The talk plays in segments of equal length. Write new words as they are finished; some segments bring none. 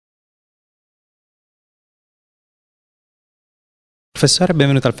Professore,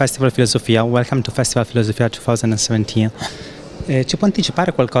 benvenuto al Festivalfilosofia. Welcome to Festivalfilosofia 2017. Ci può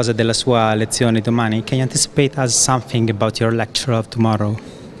anticipare qualcosa della sua lezione di domani? Can you anticipate us something about your lecture of tomorrow?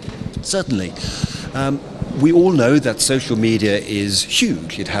 Certainly. We all know that social media is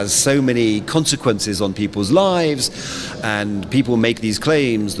huge. It has so many consequences on people's lives, and people make these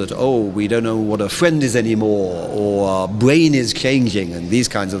claims that, oh, we don't know what a friend is anymore, or our brain is changing, and these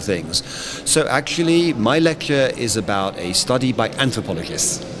kinds of things. So actually, my lecture is about a study by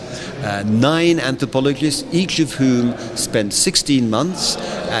anthropologists. 9 anthropologists, each of whom spent 16 months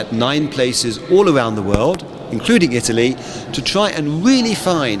at 9 places all around the world, including Italy, to try and really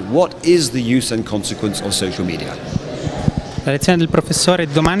find what is the use and consequence of social media. La lezione del professore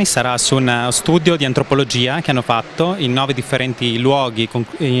di domani sarà su uno studio di antropologia che hanno fatto in 9 differenti luoghi,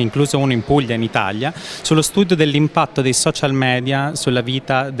 incluso uno in Puglia, in Italia, sullo studio dell'impatto dei social media sulla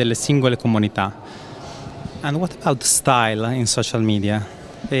vita delle singole comunità. And what about style in social media?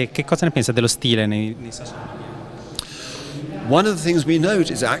 E che cosa ne pensa dello stile nei social media? One of the things we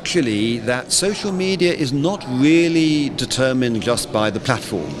note is actually that social media is not really determined just by the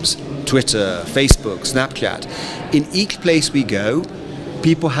platforms, Twitter, Facebook, Snapchat. In each place we go,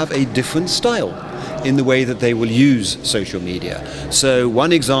 people have a different style in the way that they will use social media. So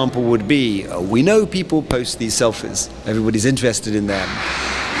one example would be, we know people post these selfies, everybody's interested in them,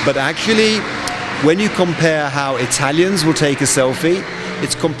 but actually when you compare how Italians will take a selfie,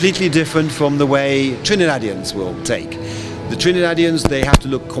 it's completely different from the way Trinidadians will take. The Trinidadians, they have to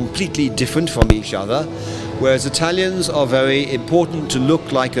look completely different from each other, whereas Italians are very important to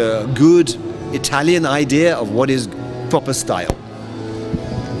look like a good Italian idea of what is proper style.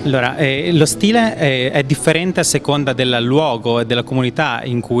 Allora, lo stile è differente a seconda del luogo e della comunità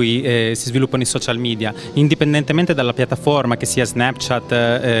in cui si sviluppano i social media, indipendentemente dalla piattaforma, che sia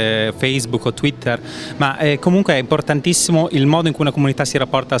Snapchat, Facebook o Twitter, ma comunque è importantissimo il modo in cui una comunità si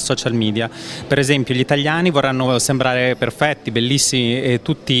rapporta al social media. Per esempio, gli italiani vorranno sembrare perfetti, bellissimi e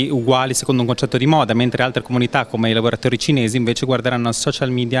tutti uguali secondo un concetto di moda, mentre altre comunità come i lavoratori cinesi invece guarderanno al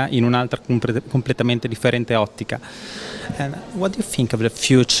social media in un'altra completamente differente ottica. And what do you think of the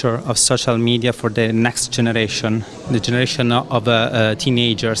future of social media for the next generation, the generation of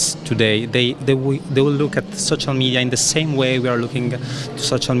teenagers today? They will look at social media in the same way we are looking to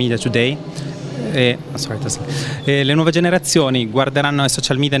social media today. Le nuove generazioni guarderanno i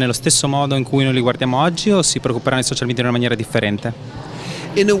social media nello stesso modo in cui noi li guardiamo oggi, o si preoccuperanno dei social media in una maniera differente?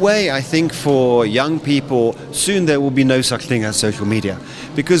 In a way, I think for young people, soon there will be no such thing as social media,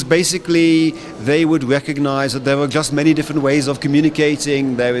 because basically they would recognize that there are just many different ways of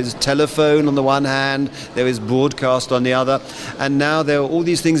communicating. There is telephone on the one hand, there is broadcast on the other, and now there are all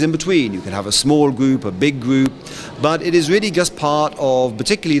these things in between. You can have a small group, a big group, but it is really just part of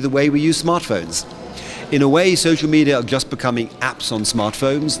particularly the way we use smartphones. In a way, social media are just becoming apps on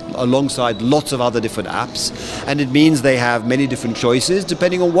smartphones alongside lots of other different apps, and it means they have many different choices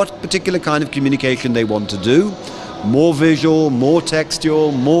depending on what particular kind of communication they want to do. More visual, more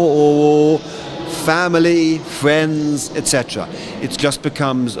textual, more oral, family, friends, etc. It just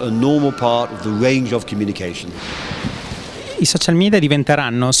becomes a normal part of the range of communication. I social media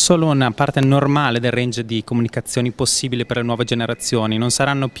diventeranno solo una parte normale del range di comunicazioni possibili per le nuove generazioni, non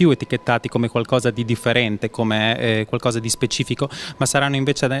saranno più etichettati come qualcosa di differente, come qualcosa di specifico, ma saranno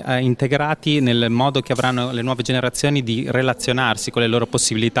invece integrati nel modo che avranno le nuove generazioni di relazionarsi con le loro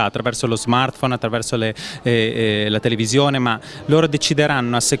possibilità, attraverso lo smartphone, attraverso la televisione, ma loro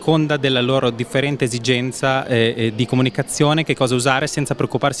decideranno a seconda della loro differente esigenza di comunicazione che cosa usare, senza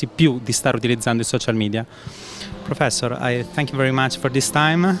preoccuparsi più di stare utilizzando i social media. Professor, I thank you very much for this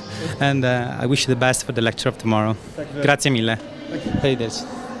time, and I wish you the best for the lecture of tomorrow. Grazie mille. Arrivederci.